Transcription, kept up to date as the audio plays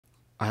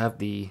I have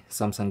the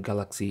Samsung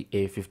Galaxy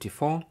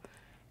A54,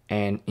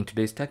 and in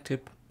today's tech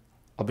tip,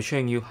 I'll be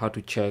showing you how to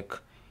check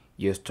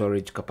your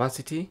storage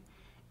capacity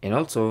and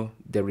also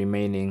the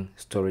remaining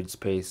storage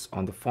space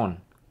on the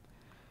phone.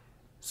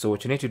 So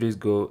what you need to do is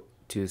go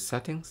to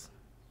settings.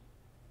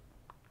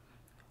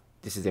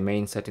 This is the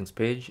main settings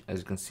page. As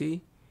you can see,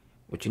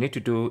 what you need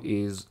to do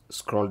is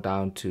scroll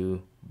down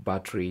to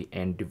battery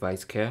and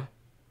device care,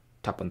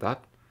 tap on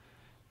that,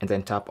 and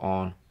then tap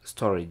on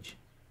storage.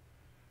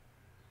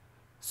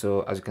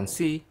 So as you can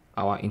see,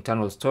 our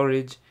internal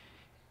storage,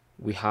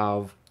 we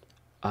have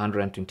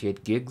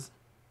 128 gigs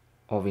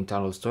of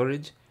internal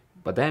storage,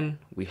 but then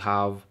we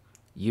have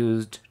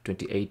used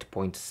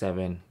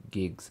 28.7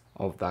 gigs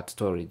of that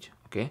storage.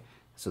 Okay,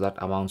 so that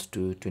amounts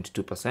to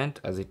 22%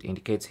 as it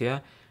indicates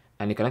here,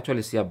 and you can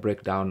actually see a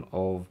breakdown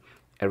of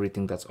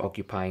everything that's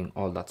occupying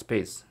all that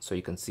space. So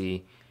you can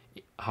see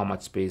how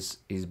much space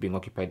is being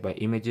occupied by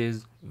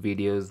images,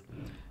 videos,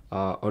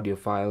 audio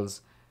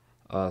files,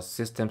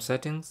 system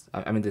settings,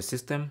 the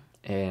system,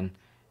 and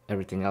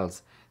everything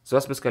else. So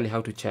that's basically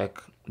how to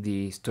check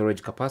the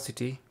storage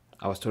capacity.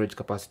 Our storage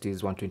capacity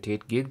is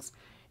 128 gigs,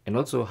 and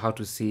also how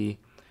to see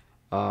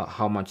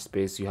how much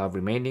space you have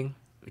remaining,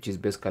 which is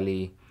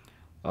basically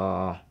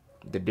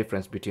the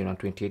difference between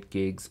 128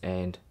 gigs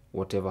and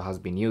whatever has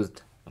been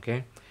used.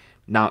 Okay,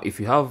 now if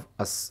you have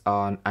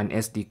an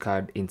SD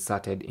card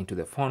inserted into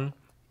the phone,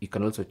 you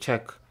can also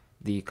check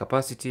the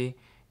capacity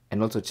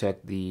and also check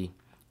the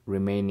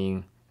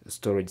remaining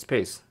storage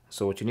space.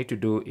 So what you need to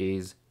do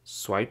is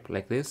swipe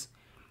like this,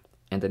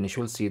 and then you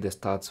should see the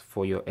stats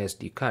for your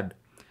SD card.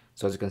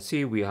 So as you can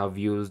see, we have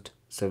used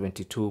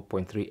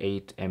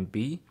 72.38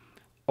 MB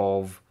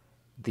of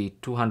the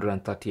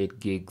 238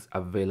 gigs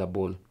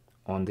available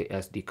on the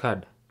SD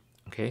card.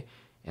 Okay,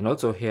 and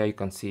also here you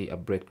can see a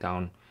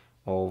breakdown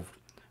of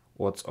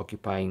what's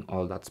occupying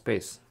all that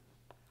space.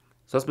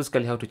 So that's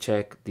basically how to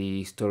check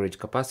the storage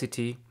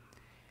capacity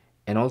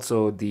and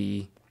also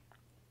the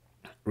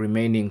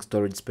remaining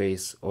storage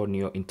space on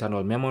your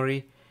internal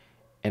memory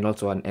and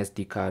also an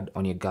SD card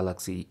on your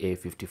Galaxy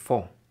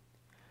A54.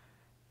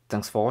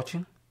 Thanks for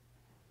watching.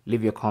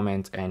 Leave your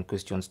comments and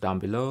questions down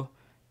below,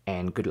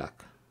 and good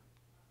luck.